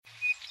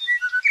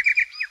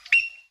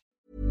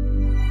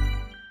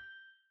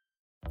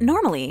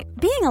Normally,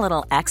 being a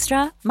little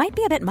extra might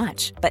be a bit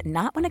much, but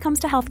not when it comes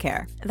to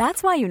healthcare.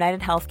 That's why United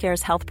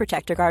Healthcare's Health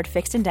Protector Guard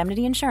fixed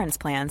indemnity insurance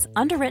plans,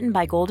 underwritten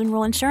by Golden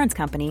Rule Insurance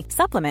Company,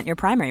 supplement your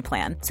primary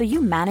plan so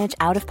you manage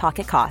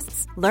out-of-pocket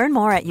costs. Learn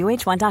more at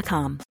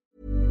uh1.com.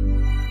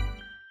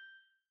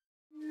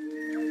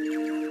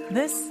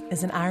 This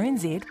is an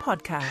RNZ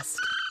podcast.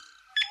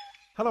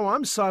 Hello,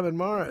 I'm Simon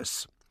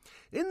Morris.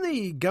 In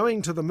the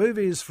going to the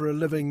movies for a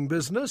living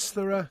business,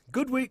 there are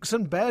good weeks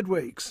and bad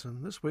weeks,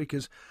 and this week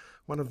is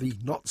one of the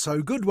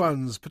not-so-good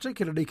ones,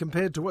 particularly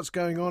compared to what's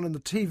going on in the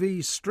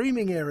TV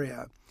streaming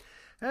area.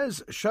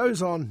 As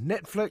shows on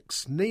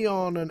Netflix,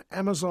 Neon and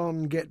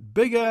Amazon get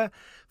bigger,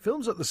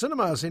 films at the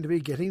cinema seem to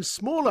be getting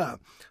smaller.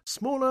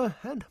 Smaller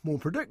and more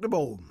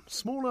predictable.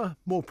 Smaller,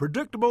 more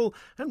predictable,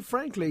 and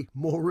frankly,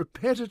 more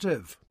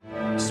repetitive.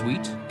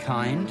 Sweet,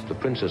 kind. The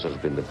princess has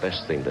been the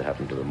best thing to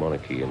happen to the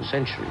monarchy in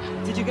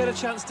centuries. Did you get a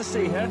chance to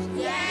see her?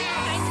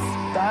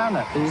 Yes!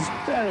 Diana is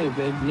very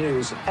big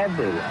news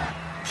everywhere.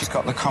 She's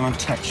got the common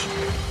touch.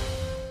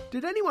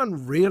 Did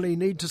anyone really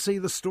need to see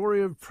the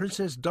story of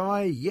Princess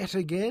Di yet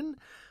again?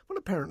 Well,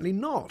 apparently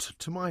not.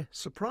 To my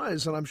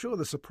surprise, and I'm sure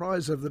the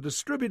surprise of the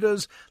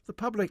distributors, the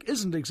public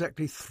isn't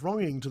exactly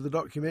thronging to the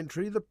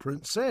documentary The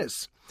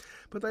Princess.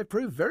 But they've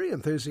proved very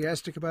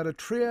enthusiastic about a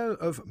trio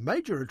of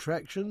major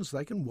attractions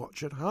they can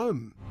watch at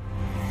home.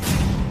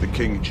 The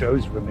king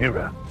chose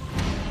Rhaenyra.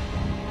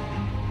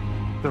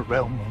 The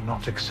realm will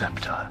not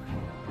accept her.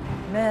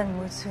 Men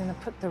would sooner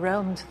put the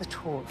realm to the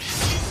torch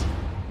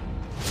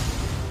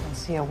than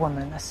see a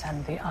woman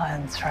ascend the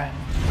Iron Throne.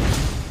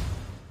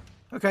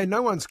 OK,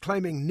 no one's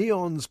claiming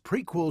Neon's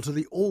prequel to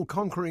the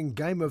all-conquering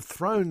Game of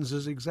Thrones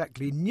is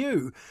exactly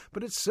new,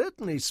 but it's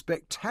certainly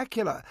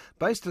spectacular,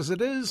 based as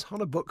it is on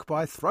a book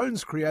by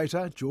Thrones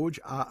creator George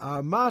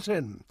R.R.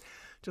 Martin.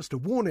 Just a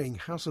warning,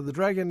 House of the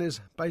Dragon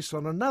is based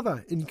on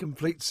another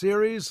incomplete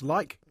series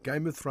like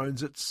Game of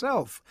Thrones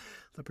itself.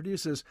 The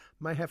producers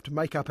may have to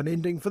make up an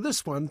ending for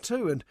this one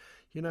too, and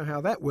you know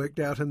how that worked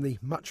out in the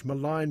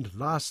much-maligned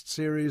last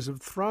series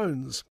of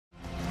Thrones.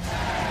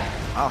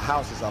 Our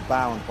houses are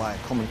bound by a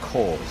common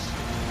cause.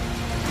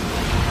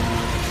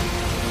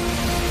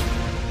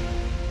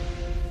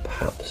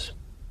 Perhaps,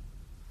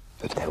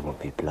 but there will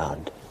be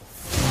blood.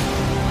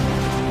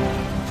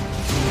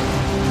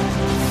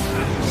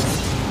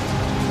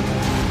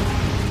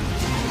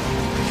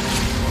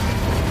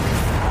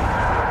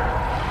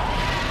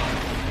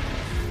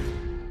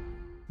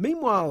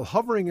 Meanwhile,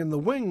 hovering in the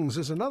wings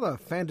is another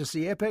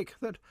fantasy epic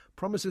that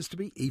promises to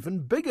be even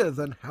bigger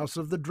than House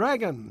of the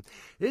Dragon.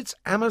 It's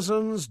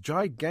Amazon's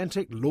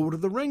gigantic Lord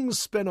of the Rings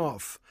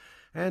spin-off.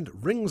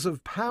 And Rings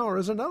of Power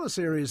is another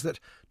series that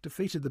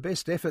defeated the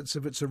best efforts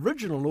of its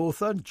original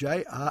author,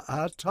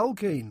 J.R.R.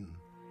 Tolkien.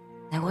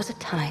 There was a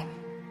time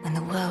when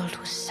the world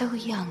was so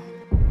young.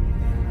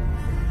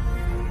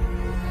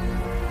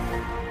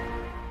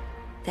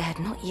 There had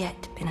not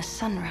yet been a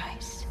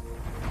sunrise.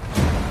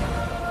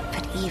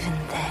 But even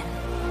then,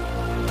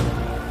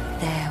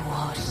 there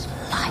was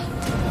light.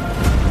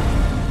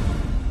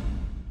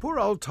 Poor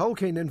old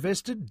Tolkien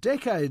invested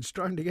decades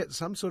trying to get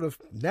some sort of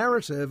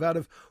narrative out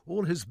of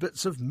all his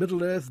bits of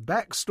Middle-earth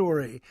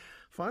backstory.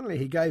 Finally,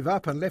 he gave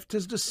up and left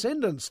his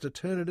descendants to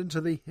turn it into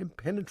the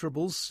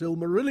impenetrable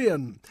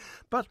Silmarillion.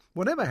 But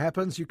whatever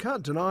happens, you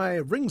can't deny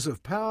Rings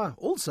of Power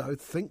also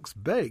thinks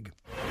big.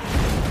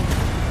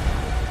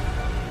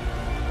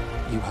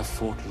 You have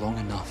fought long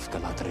enough,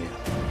 Galadriel.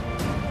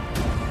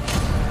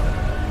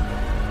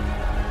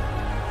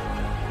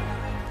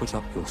 Put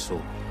up your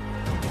sword.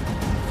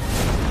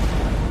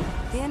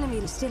 The enemy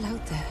is still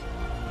out there.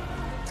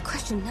 The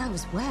question now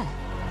is where?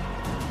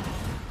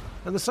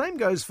 And the same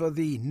goes for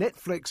the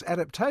Netflix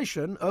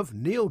adaptation of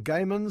Neil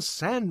Gaiman's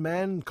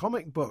Sandman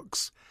comic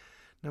books.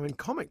 Now, in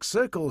comic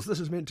circles, this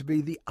is meant to be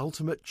the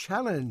ultimate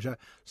challenge, a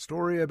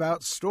story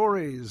about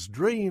stories,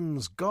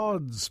 dreams,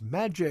 gods,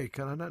 magic,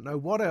 and I don't know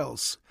what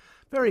else.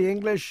 Very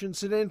English,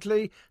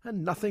 incidentally,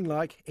 and nothing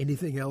like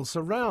anything else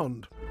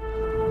around.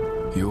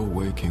 Your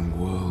waking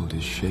world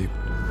is shaped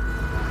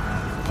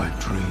by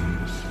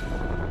dreams.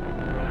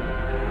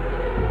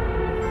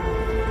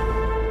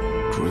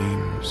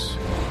 Dreams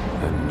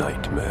and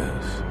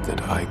nightmares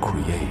that I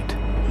create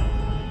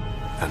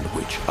and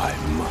which I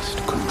must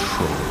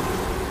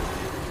control.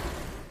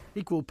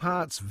 Equal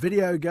parts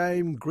video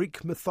game,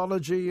 Greek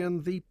mythology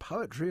and the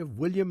poetry of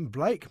William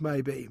Blake,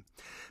 maybe.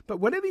 But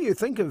whenever you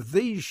think of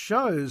these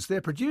shows, their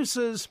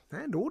producers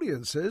and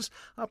audiences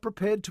are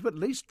prepared to at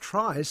least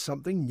try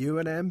something new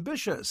and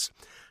ambitious.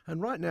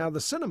 And right now the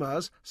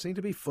cinemas seem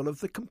to be full of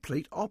the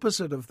complete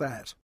opposite of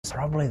that.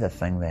 Probably the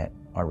thing that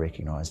I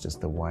recognised is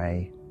the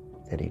way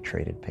that he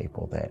treated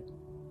people that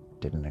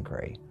didn't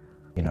agree.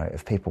 You know,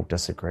 if people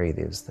disagree,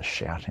 there's the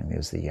shouting,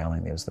 there's the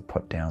yelling, there's the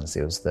put-downs,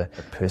 there's the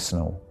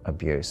personal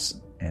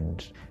abuse,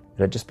 and it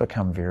had just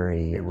become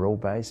very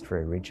rule-based,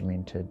 very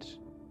regimented.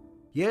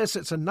 Yes,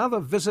 it's another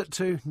visit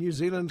to New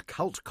Zealand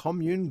cult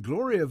commune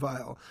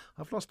Gloriavale.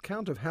 I've lost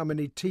count of how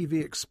many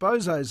TV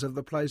exposés of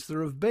the place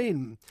there have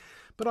been.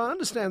 But I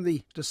understand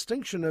the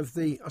distinction of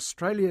the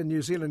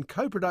Australia-New Zealand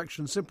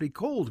co-production simply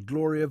called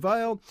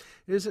Gloriavale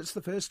is it's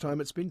the first time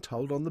it's been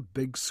told on the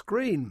big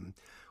screen.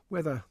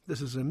 Whether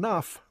this is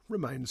enough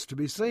remains to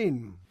be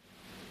seen.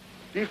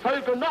 Die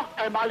Völker noch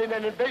einmal in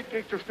einen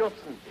Weltkrieg zu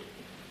stürzen,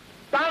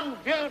 dann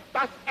wird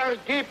das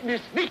Ergebnis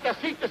nicht der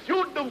Sieg des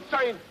Judentums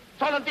sein,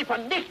 sondern die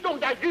Vernichtung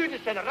der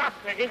jüdischen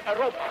Rasse in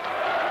Europa.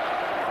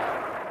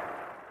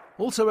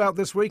 Also out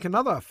this week,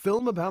 another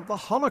film about the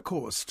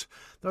Holocaust,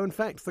 though in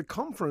fact The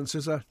Conference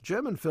is a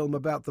German film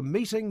about the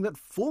meeting that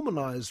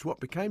formalised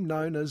what became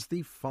known as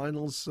the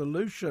final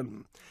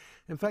solution.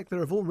 In fact, there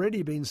have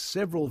already been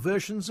several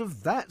versions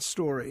of that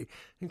story,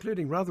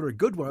 including rather a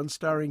good one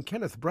starring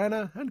Kenneth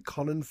Branagh and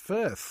Colin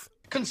Firth.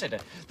 Consider,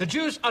 the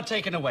Jews are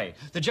taken away.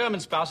 The German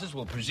spouses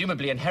will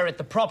presumably inherit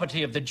the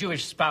property of the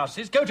Jewish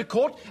spouses, go to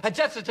court, a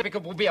death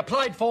certificate will be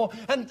applied for,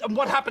 and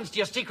what happens to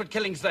your secret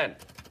killings then?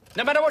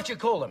 No matter what you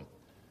call them.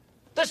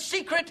 The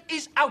secret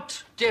is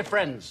out, dear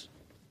friends.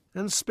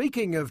 And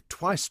speaking of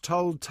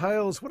twice-told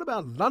tales, what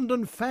about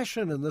London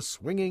fashion in the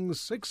swinging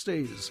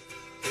 60s?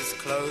 His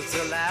clothes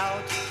are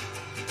loud,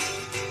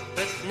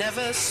 but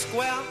never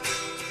square.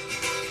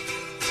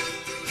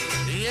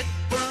 It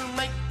will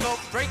make or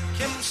break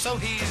him, so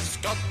he's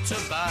got to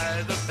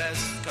buy the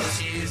best, 'cause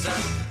he's a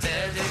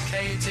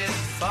dedicated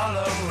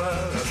follower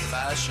of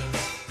fashion.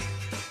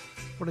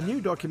 Well, a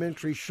new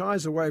documentary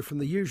shies away from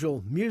the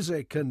usual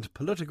music and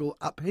political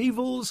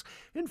upheavals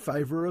in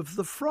favour of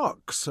the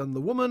frocks and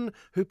the woman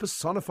who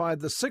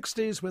personified the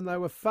 60s when they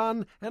were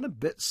fun and a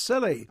bit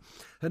silly.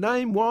 Her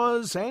name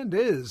was, and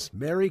is,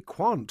 Mary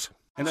Quant.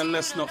 And then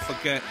let's not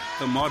forget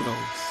the models.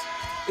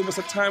 It was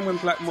a time when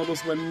black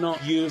models were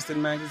not used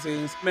in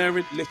magazines.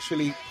 Mary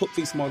literally put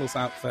these models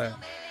out there.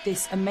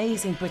 This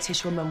amazing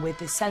British woman with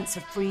this sense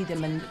of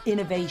freedom and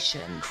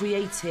innovation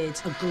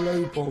created a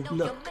global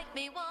look.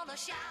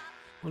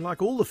 Well,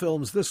 like all the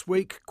films this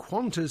week,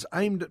 Quant is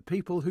aimed at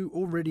people who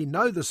already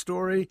know the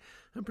story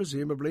and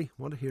presumably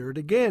want to hear it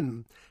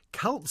again.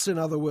 Cults, in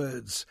other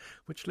words,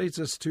 which leads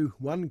us to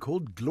one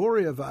called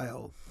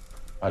Gloriavale.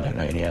 I don't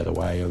know any other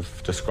way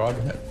of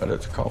describing it, but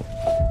it's a cult.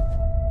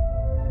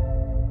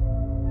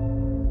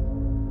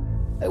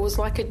 It was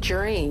like a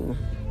dream,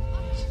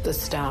 the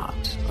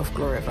start of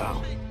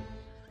Gloriavale.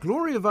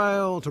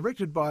 Gloriavale,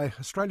 directed by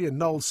Australian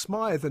Noel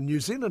Smyth and New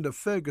Zealander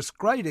Fergus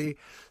Grady,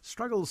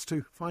 struggles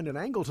to find an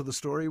angle to the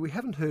story we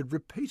haven't heard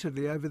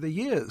repeatedly over the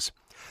years.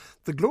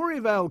 The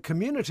Gloriavale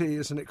community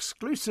is an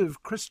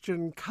exclusive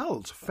Christian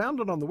cult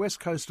founded on the west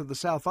coast of the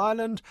South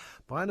Island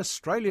by an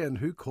Australian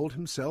who called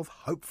himself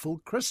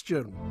Hopeful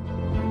Christian.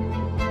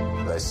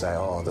 They say,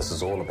 oh, this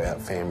is all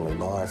about family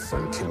life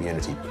and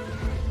community.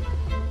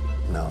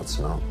 No, it's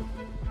not.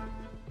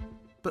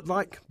 But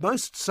like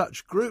most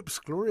such groups,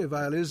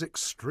 Gloriavale is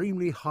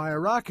extremely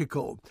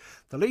hierarchical.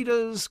 The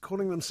leaders,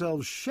 calling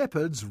themselves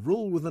shepherds,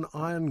 rule with an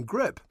iron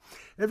grip.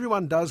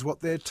 Everyone does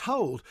what they're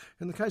told.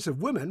 In the case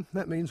of women,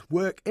 that means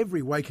work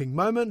every waking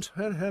moment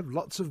and have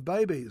lots of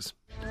babies.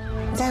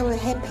 They were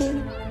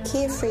happy,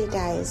 carefree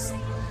days.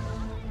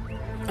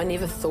 I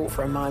never thought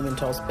for a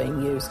moment I was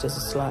being used as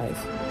a slave.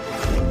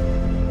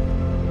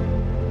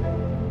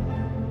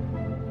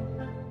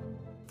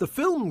 The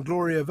film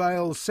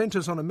Gloriavale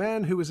centres on a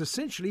man who was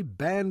essentially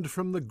banned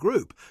from the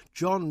group,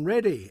 John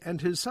Reddy, and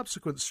his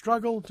subsequent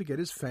struggle to get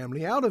his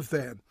family out of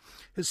there.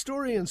 His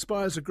story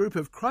inspires a group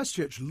of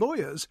Christchurch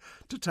lawyers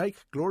to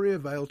take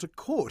Gloriavale to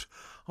court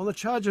on the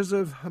charges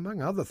of,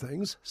 among other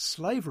things,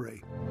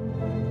 slavery.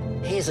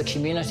 Here's a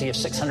community of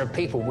 600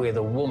 people where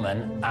the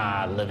women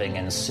are living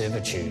in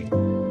servitude.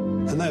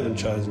 And they haven't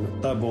chosen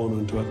it, they're born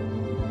into it.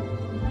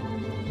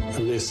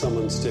 Unless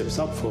someone steps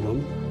up for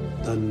them,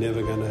 they're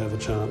never going to have a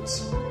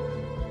chance.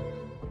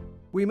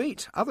 We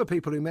meet other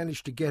people who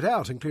managed to get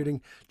out,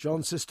 including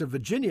John's sister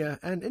Virginia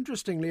and,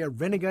 interestingly, a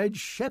renegade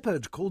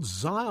shepherd called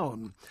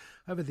Zion.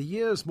 Over the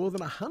years, more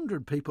than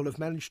 100 people have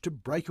managed to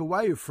break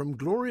away from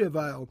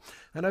Gloriavale.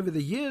 And over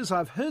the years,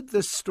 I've heard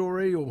this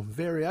story, or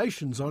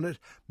variations on it,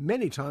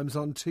 many times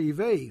on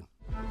TV.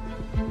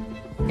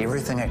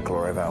 Everything at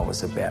Gloriavale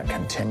was about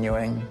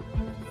continuing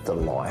the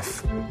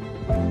life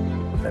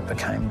that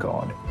became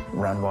God,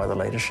 run by the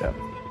leadership.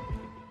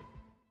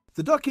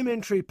 The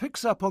documentary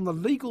picks up on the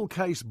legal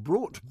case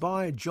brought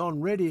by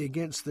John Reddy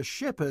against the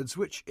shepherds,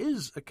 which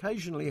is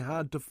occasionally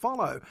hard to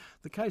follow.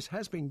 The case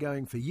has been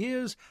going for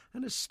years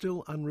and is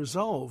still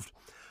unresolved.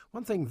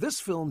 One thing this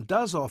film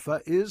does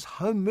offer is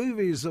home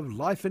movies of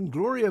life in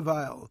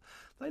Gloriavale.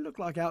 They look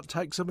like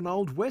outtakes of an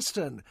old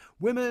western.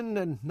 Women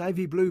in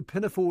navy blue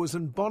pinafores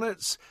and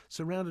bonnets,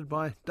 surrounded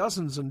by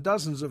dozens and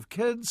dozens of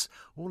kids,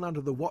 all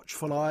under the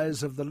watchful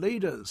eyes of the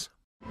leaders.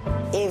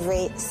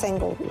 Every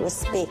single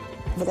respect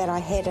that I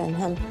had in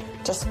him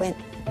just went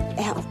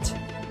out.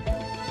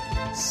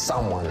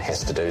 Someone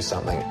has to do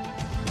something.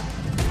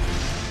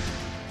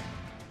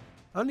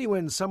 Only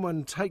when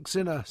someone takes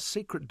in a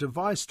secret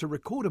device to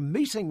record a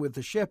meeting with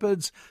the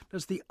shepherds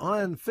does the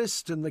iron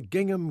fist in the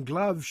gingham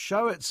glove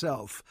show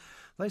itself.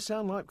 They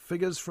sound like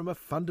figures from a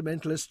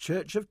fundamentalist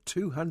church of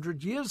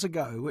 200 years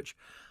ago, which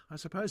I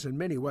suppose in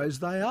many ways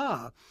they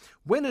are.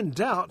 When in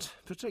doubt,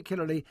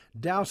 particularly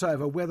doubt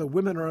over whether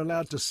women are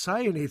allowed to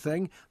say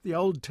anything, the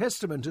Old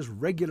Testament is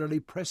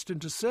regularly pressed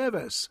into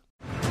service.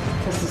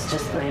 This has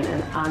just been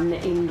an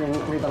unending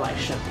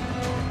revelation.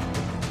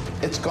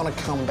 It's going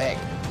to come back.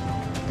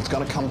 It's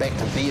going to come back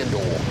to be a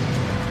door.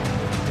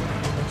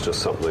 It's just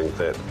something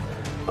that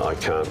I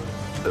can't,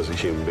 as a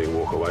human being,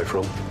 walk away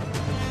from.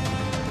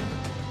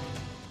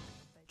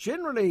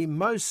 Generally,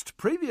 most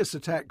previous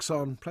attacks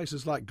on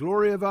places like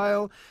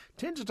Gloriavale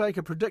tend to take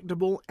a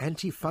predictable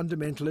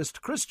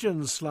anti-fundamentalist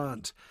Christian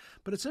slant.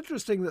 But it's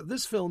interesting that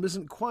this film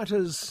isn't quite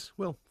as,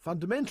 well,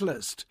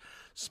 fundamentalist.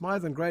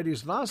 Smyth and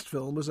Grady's last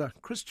film was a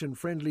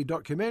Christian-friendly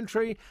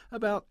documentary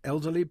about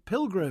elderly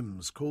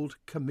pilgrims called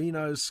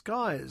Camino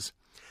Skies.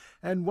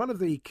 And one of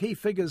the key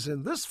figures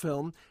in this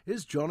film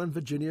is John and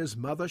Virginia's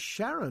mother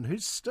Sharon,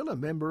 who's still a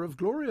member of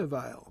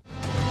Gloriavale.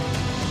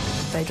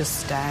 They just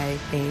stay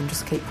and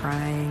just keep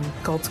praying.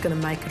 God's going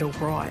to make it all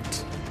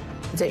right.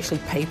 It's actually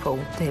people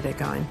that are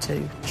going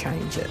to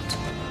change it.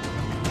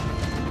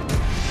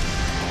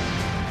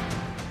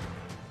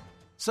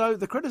 So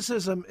the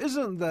criticism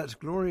isn't that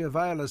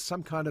Gloriavale is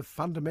some kind of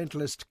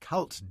fundamentalist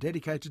cult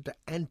dedicated to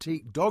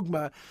antique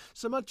dogma,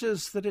 so much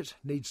as that it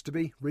needs to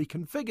be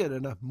reconfigured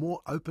in a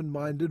more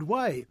open-minded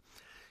way.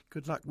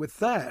 Good luck with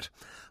that.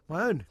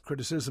 My own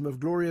criticism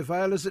of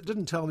Gloriavale is it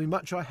didn't tell me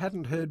much I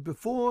hadn't heard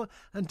before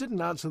and didn't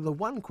answer the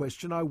one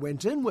question I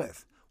went in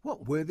with.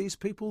 What were these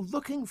people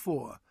looking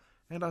for?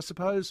 And I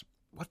suppose,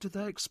 what did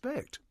they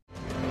expect?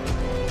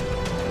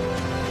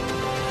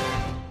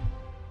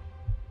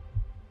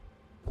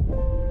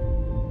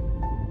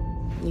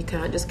 You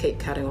can't just keep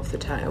cutting off the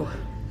tail.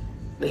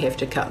 You have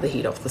to cut the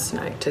head off the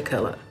snake to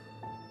kill it.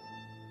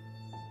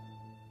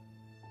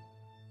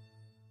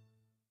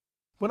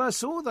 When I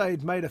saw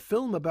they'd made a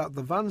film about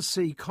the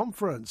Wannsee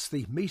Conference,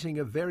 the meeting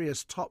of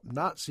various top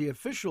Nazi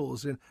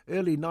officials in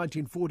early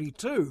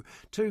 1942,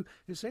 to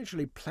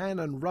essentially plan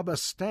and rubber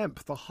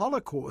stamp the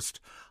Holocaust,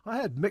 I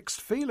had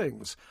mixed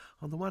feelings.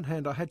 On the one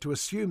hand, I had to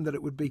assume that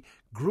it would be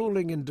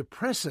gruelling and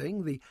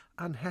depressing. The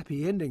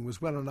unhappy ending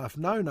was well enough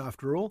known,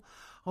 after all.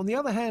 On the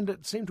other hand,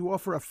 it seemed to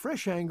offer a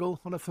fresh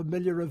angle on a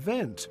familiar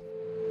event.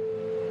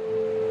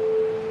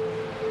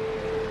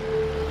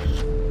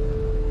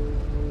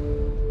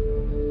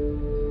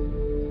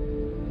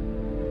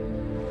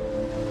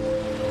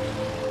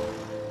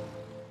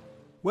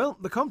 Well,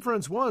 the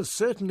conference was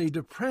certainly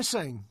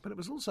depressing, but it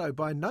was also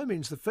by no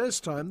means the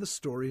first time the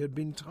story had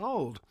been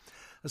told.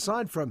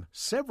 Aside from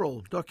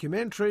several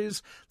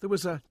documentaries, there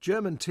was a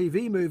German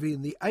TV movie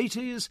in the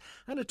 80s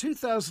and a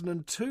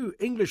 2002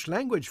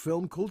 English-language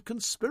film called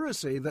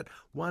Conspiracy that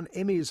won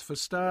Emmys for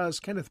stars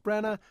Kenneth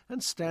Branagh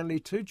and Stanley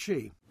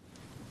Tucci.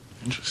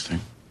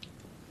 Interesting.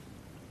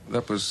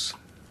 That was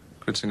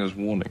Kritzinger's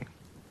warning.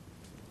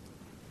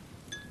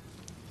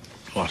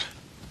 What?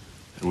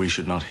 That we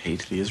should not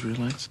hate the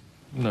Israelites?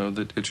 No,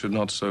 that it should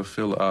not so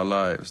fill our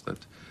lives that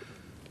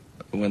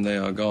when they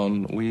are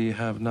gone, we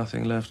have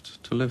nothing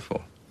left to live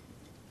for.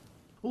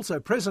 Also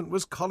present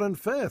was Colin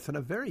Firth and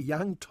a very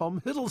young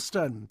Tom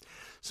Hiddleston.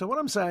 So what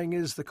I'm saying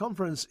is the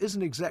conference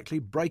isn't exactly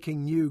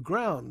breaking new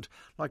ground.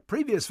 Like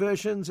previous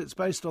versions, it's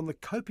based on the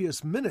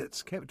copious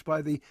minutes kept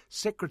by the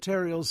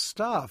secretarial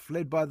staff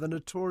led by the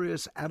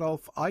notorious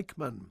Adolf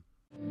Eichmann.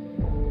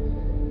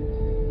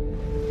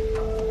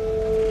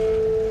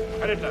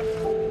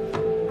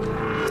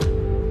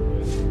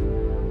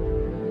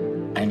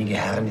 Einige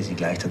Herren, die Sie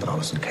gleich da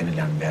draußen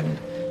kennenlernen werden,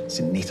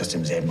 sind nicht aus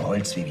demselben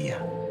Holz wie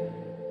wir.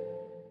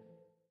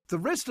 The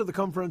rest of the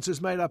conference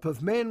is made up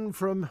of men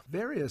from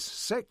various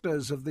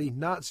sectors of the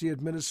Nazi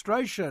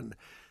administration,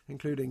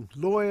 including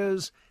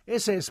lawyers,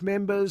 SS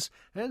members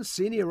and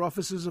senior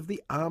officers of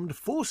the armed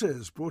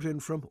forces brought in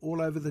from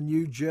all over the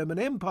new German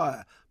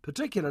Empire,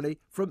 particularly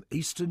from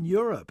Eastern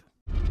Europe.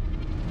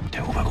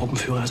 Der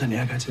Obergruppenführer ist ein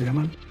ehrgeiziger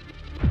Mann.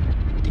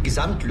 Die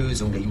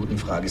Gesamtlösung der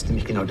Judenfrage ist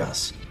nämlich genau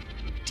das.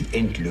 Die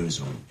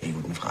Endlösung der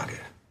Judenfrage.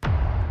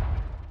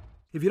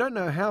 If you don't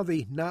know how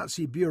the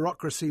Nazi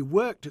bureaucracy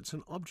worked, it's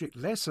an object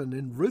lesson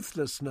in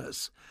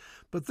ruthlessness.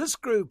 But this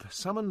group,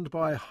 summoned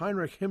by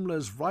Heinrich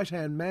Himmler's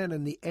right-hand man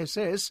in the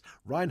SS,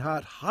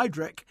 Reinhard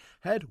Heydrich,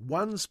 had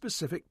one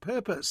specific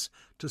purpose: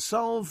 to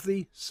solve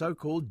the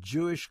so-called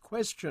Jewish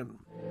question.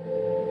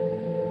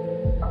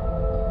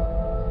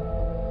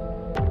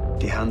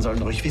 Die Herren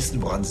sollen ruhig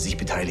wissen, woran sie sich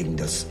beteiligen.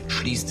 Das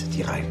schließt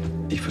die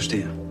Reihen. Ich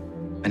verstehe.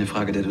 Eine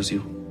Frage der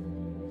Dosierung.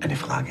 Eine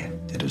Frage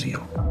der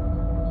Dosierung.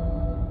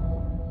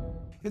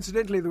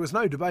 Incidentally, there was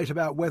no debate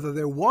about whether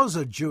there was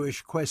a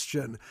Jewish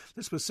question.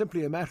 This was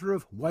simply a matter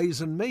of ways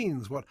and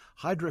means, what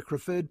Heydrich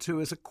referred to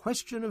as a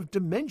question of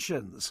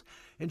dimensions.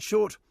 In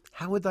short,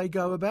 how would they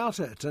go about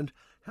it, and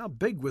how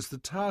big was the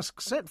task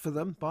set for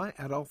them by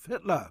Adolf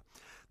Hitler?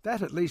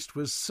 That at least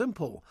was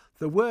simple.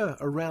 There were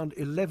around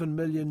 11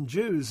 million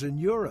Jews in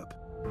Europe.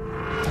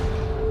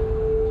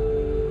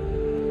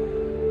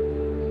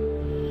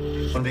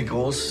 Und wie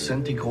groß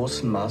sind die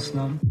großen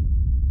Maßnahmen?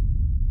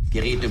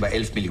 Wir reden über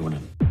 11 Millionen.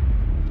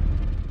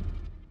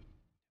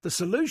 The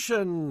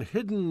solution,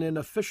 hidden in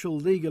official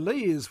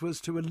legalese,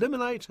 was to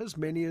eliminate as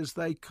many as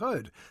they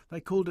could. They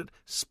called it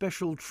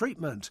special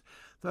treatment,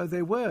 though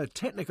there were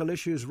technical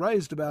issues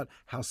raised about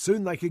how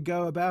soon they could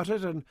go about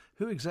it and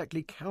who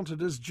exactly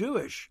counted as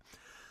Jewish.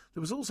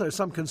 There was also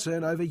some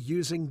concern over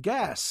using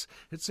gas.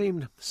 It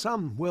seemed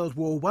some World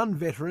War I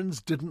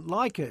veterans didn't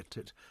like it.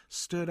 It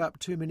stirred up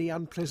too many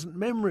unpleasant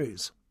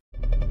memories.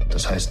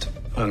 Das heißt,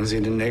 fragen Sie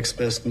den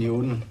nächstbesten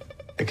Juden,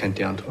 er kennt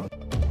die Antwort.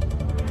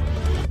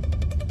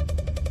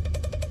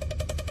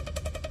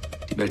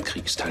 Die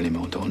Weltkriegsteilnehmer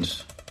unter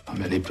uns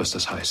haben erlebt, was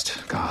das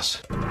heißt.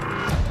 Gas.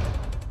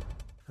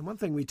 And one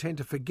thing we tend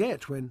to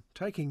forget when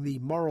taking the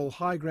moral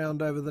high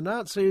ground over the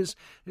Nazis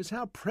is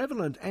how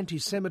prevalent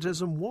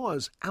anti-Semitism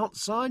was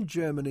outside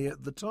Germany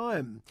at the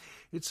time.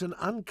 It's an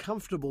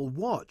uncomfortable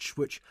watch,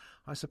 which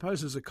I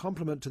suppose is a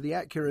compliment to the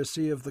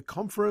accuracy of the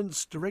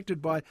conference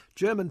directed by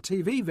German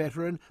TV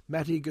veteran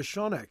Matti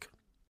Geschonek.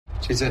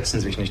 Sie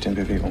setzen sich nicht in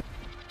Bewegung.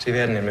 Sie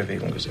werden in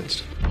Bewegung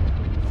gesetzt.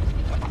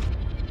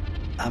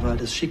 Aber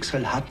das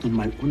Schicksal hat nun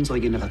mal unsere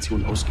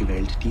Generation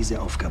ausgewählt,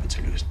 diese Aufgabe zu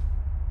lösen.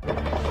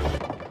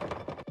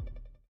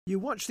 You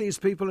watch these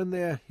people in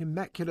their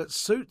immaculate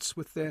suits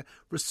with their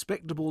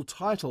respectable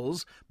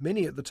titles,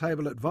 many at the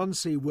table at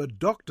Wannsee were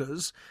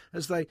doctors,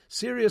 as they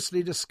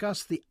seriously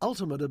discuss the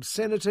ultimate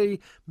obscenity,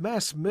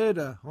 mass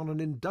murder on an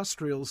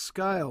industrial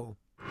scale.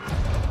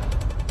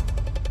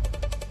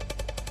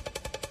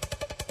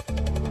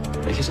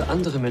 Welches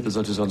andere Mittel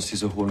sollte sonst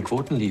diese hohen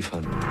Quoten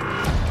liefern?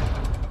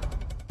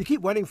 You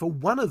keep waiting for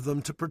one of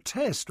them to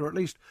protest, or at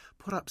least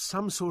put up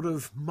some sort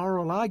of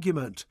moral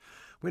argument.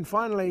 When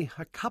finally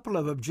a couple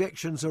of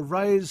objections are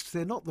raised,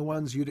 they're not the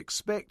ones you'd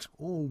expect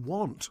or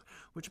want,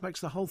 which makes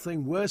the whole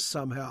thing worse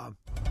somehow.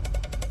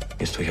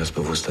 Mir ist durchaus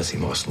bewusst, dass Sie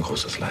im Osten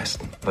Großes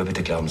leisten. Aber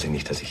bitte glauben Sie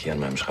nicht, dass ich hier an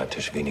meinem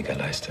Schreibtisch weniger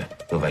leiste,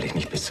 nur weil ich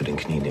nicht bis zu den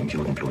Knien im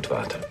Judenblut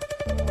warte.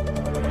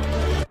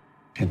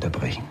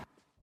 Unterbrechen.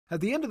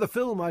 At the end of the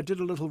film, I did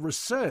a little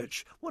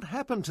research. What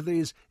happened to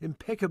these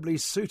impeccably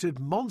suited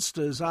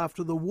monsters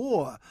after the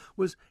war?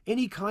 Was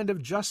any kind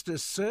of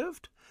justice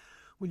served?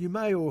 Well, you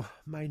may or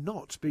may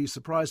not be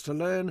surprised to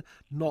learn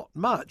not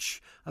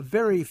much. A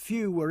very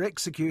few were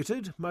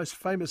executed, most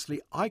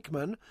famously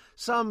Eichmann.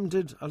 Some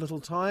did a little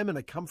time in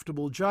a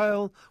comfortable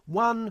jail.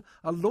 One,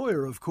 a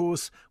lawyer of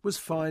course, was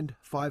fined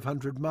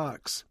 500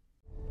 marks.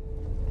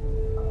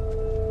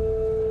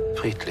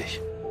 Friedlich.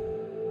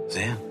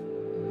 Sehr.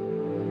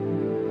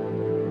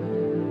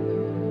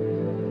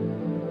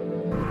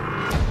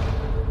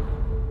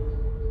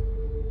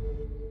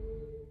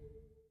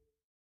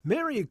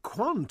 Mary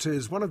Quant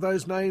is one of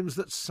those names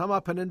that sum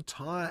up an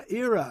entire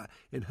era,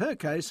 in her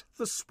case,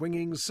 the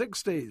swinging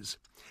 60s.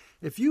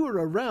 If you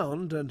were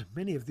around, and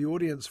many of the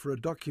audience for a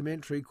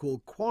documentary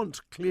called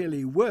Quant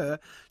clearly were,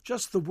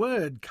 just the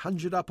word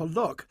conjured up a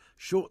look.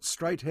 Short,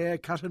 straight hair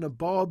cut in a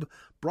bob,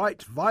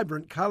 bright,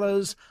 vibrant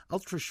colours,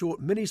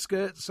 ultra-short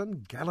miniskirts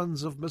and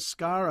gallons of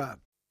mascara.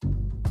 I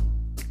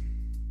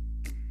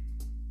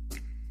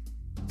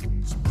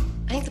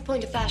think the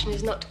point of fashion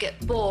is not to get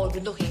bored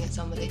with looking at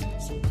somebody.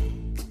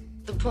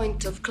 The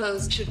point of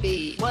clothes should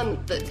be,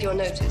 1, that you're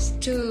noticed,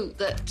 2,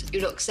 that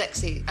you look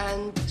sexy,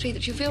 and 3,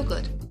 that you feel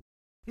good.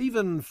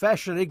 Even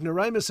fashion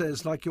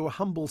ignoramuses like your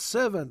humble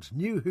servant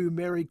knew who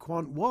Mary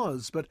Quant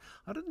was, but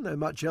I didn't know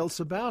much else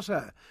about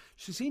her.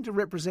 She seemed to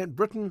represent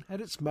Britain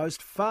at its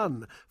most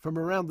fun, from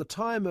around the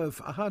time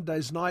of A Hard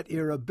Day's Night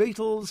era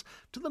Beatles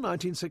to the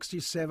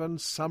 1967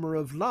 Summer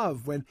of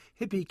Love, when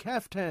hippie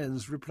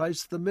caftans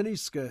replaced the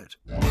miniskirt.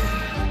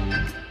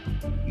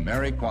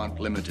 Mary Quant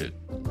Limited,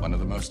 one of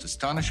the most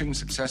astonishing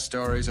success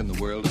stories in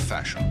the world of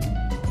fashion.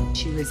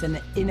 She was an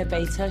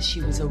innovator,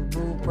 she was a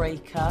rule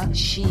breaker,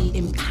 she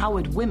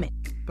empowered women.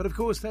 But of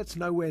course that's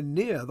nowhere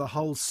near the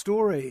whole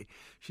story.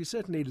 She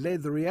certainly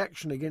led the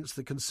reaction against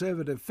the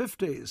conservative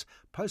 50s,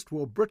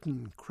 post-war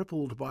Britain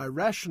crippled by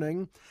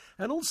rationing,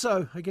 and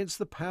also against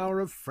the power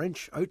of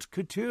French haute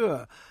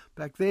couture.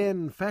 Back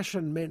then,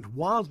 fashion meant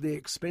wildly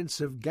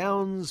expensive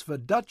gowns for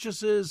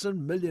duchesses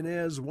and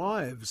millionaires'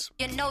 wives.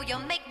 You know you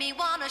make me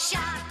wanna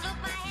shout.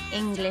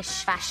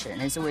 English fashion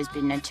has always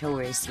been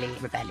notoriously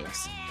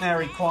rebellious.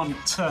 Mary Quant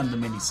turned the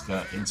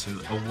miniskirt into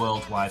a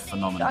worldwide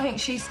phenomenon. I think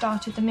she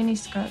started the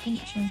miniskirt,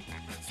 didn't she?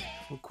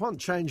 Well, Quant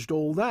changed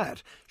all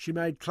that. She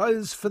made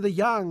clothes for the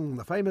young,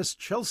 the famous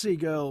Chelsea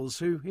girls,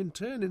 who in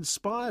turn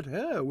inspired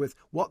her with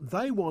what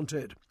they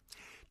wanted.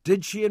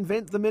 Did she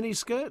invent the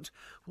miniskirt?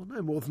 Well,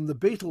 no more than the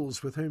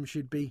Beatles, with whom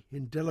she'd be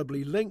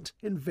indelibly linked,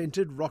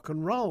 invented rock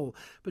and roll.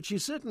 But she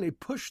certainly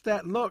pushed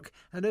that look,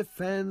 and her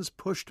fans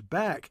pushed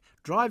back,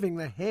 driving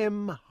the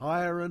hem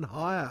higher and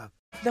higher.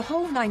 The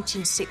whole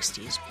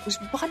 1960s was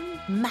one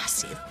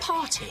massive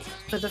party.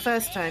 For the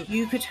first time,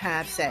 you could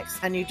have sex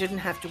and you didn't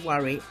have to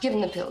worry. Given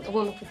the pill, a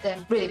woman could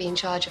then really be in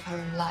charge of her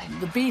own life.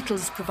 The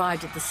Beatles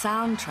provided the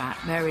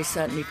soundtrack. Mary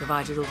certainly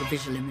provided all the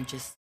visual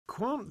images.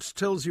 Quant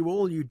tells you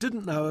all you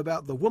didn't know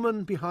about the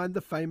woman behind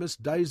the famous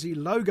Daisy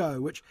logo,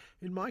 which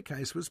in my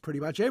case was pretty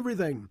much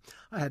everything.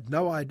 I had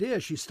no idea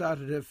she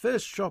started her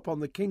first shop on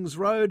the King's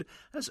Road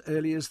as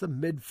early as the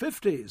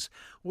mid-50s,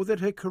 or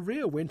that her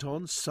career went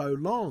on so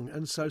long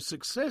and so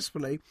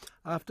successfully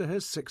after her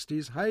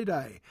 60s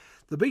heyday.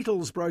 The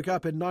Beatles broke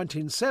up in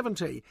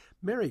 1970.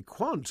 Mary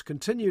Quant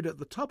continued at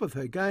the top of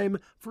her game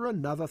for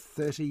another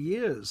 30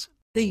 years.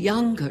 The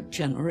younger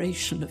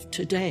generation of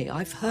today,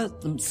 I've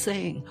heard them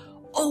saying,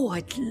 "Oh,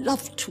 I'd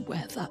love to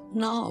wear that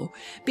now,"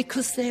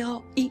 because they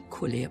are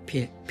equally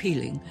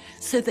appealing,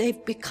 so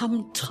they've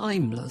become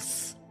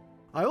timeless.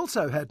 I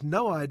also had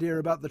no idea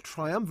about the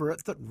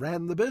triumvirate that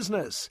ran the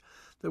business.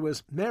 There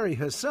was Mary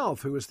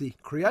herself, who was the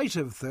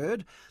creative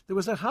third. There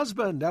was her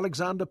husband,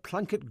 Alexander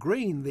Plunkett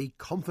Green, the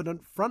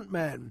confident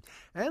frontman,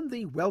 and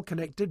the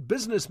well-connected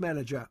business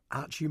manager,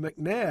 Archie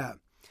McNair.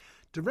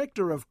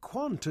 Director of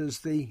Quant is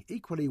the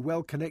equally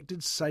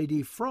well-connected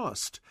Sadie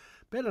Frost.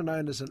 Better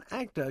known as an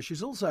actor,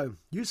 she's also,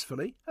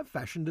 usefully, a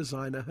fashion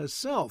designer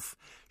herself.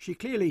 She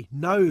clearly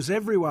knows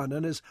everyone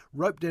and has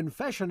roped in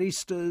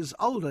fashionistas,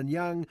 old and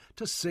young,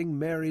 to sing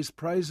Mary's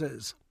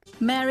praises.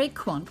 Mary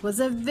Quant was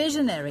a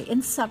visionary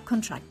in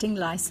subcontracting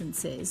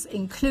licenses,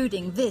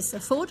 including this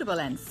affordable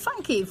and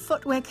funky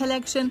footwear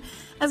collection,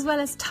 as well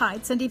as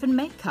tights and even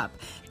makeup,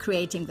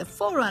 creating the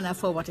forerunner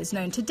for what is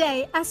known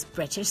today as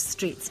British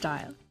street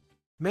style.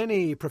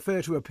 Many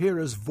prefer to appear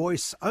as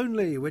voice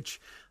only,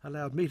 which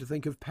allowed me to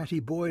think of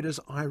Pattie Boyd as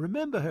I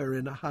remember her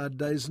in A Hard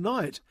Day's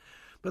Night.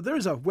 But there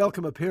is a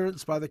welcome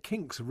appearance by the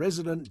Kinks'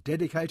 resident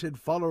dedicated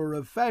follower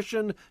of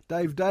fashion,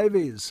 Dave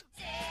Davies.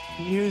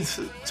 Youth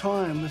at the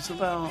time was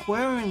about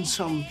wearing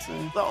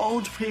something that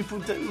old people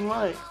didn't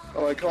like.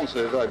 Oh, I can't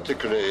say that I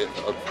particularly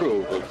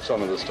approve of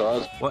some of the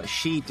styles. What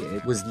she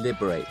did was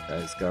liberate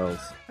those girls.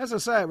 As I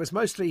say, it was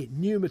mostly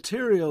new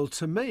material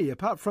to me,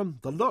 apart from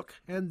the look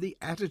and the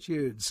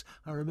attitudes.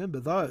 I remember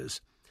those.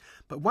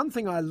 But one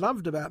thing I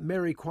loved about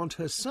Mary Quant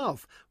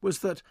herself was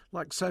that,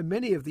 like so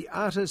many of the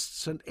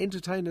artists and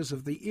entertainers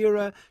of the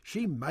era,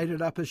 she made it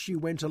up as she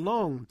went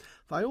along.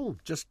 They all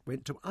just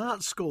went to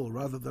art school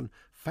rather than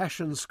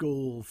fashion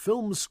school,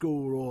 film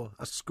school, or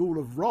a school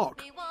of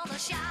rock.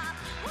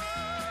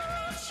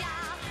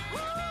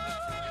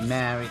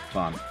 Mary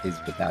Quant is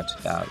without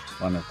a doubt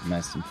one of the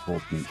most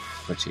important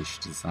British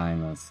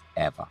designers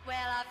ever. Well,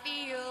 I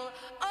feel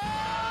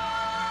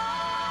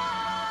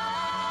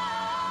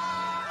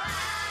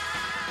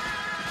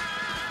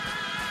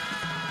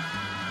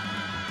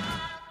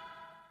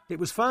It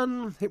was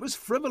fun, it was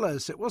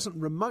frivolous, it wasn't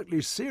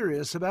remotely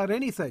serious about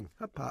anything,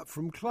 apart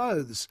from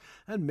clothes,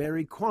 and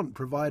Mary Quant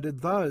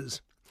provided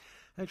those.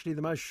 Actually,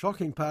 the most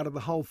shocking part of the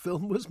whole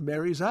film was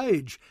Mary's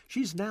age.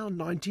 She's now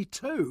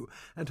 92,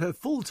 and her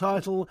full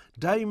title,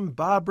 Dame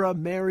Barbara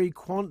Mary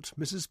Quant,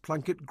 Mrs.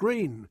 Plunkett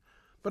Green.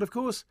 But of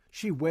course,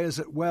 she wears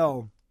it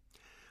well.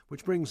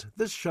 Which brings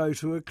this show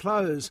to a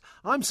close.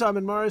 I'm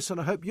Simon Morris, and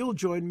I hope you'll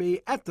join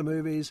me at the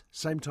movies,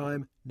 same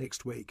time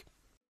next week.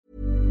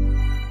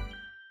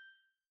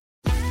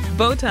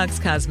 Botox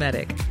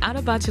Cosmetic, out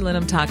of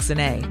botulinum toxin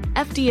A,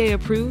 FDA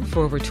approved for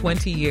over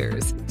 20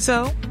 years.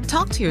 So,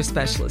 talk to your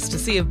specialist to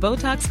see if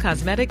Botox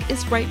Cosmetic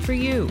is right for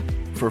you.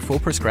 For full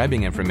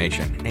prescribing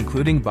information,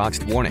 including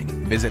boxed warning,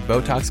 visit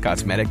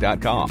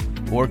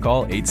BotoxCosmetic.com or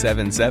call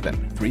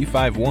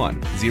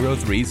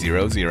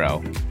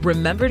 877-351-0300.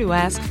 Remember to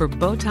ask for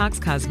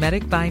Botox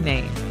Cosmetic by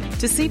name.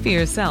 To see for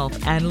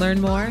yourself and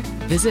learn more,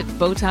 visit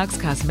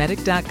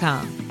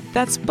BotoxCosmetic.com.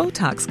 That's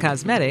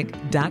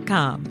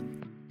BotoxCosmetic.com.